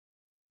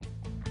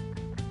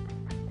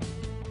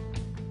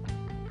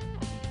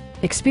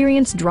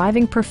Experience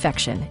driving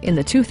perfection in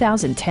the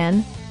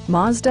 2010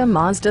 Mazda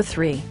Mazda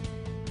 3.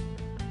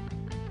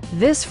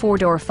 This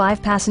four-door,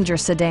 five-passenger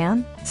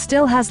sedan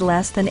still has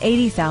less than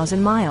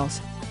 80,000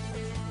 miles.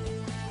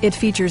 It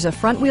features a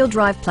front-wheel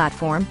drive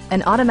platform,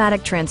 an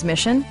automatic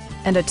transmission,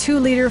 and a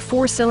 2-liter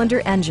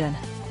four-cylinder engine.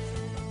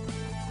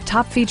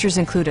 Top features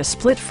include a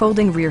split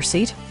folding rear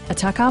seat, a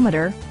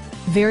tachometer,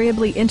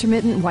 variably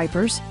intermittent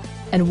wipers,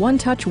 and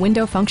one-touch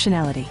window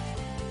functionality.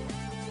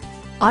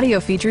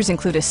 Audio features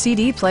include a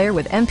CD player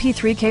with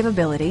MP3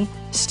 capability,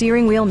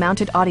 steering wheel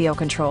mounted audio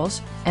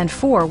controls, and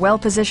 4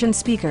 well-positioned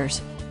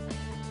speakers.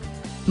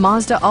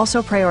 Mazda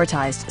also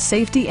prioritized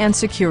safety and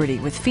security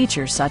with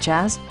features such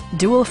as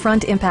dual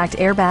front impact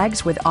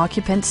airbags with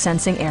occupant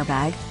sensing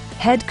airbag,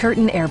 head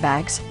curtain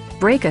airbags,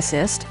 brake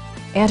assist,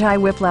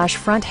 anti-whiplash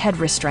front head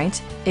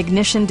restraints,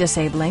 ignition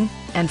disabling,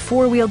 and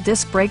 4-wheel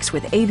disc brakes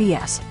with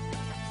ABS.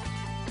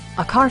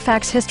 A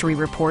Carfax history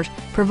report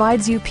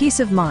provides you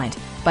peace of mind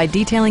by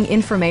detailing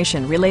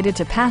information related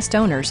to past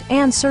owners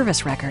and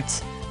service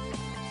records.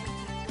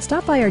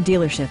 Stop by our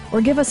dealership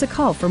or give us a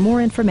call for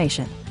more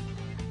information.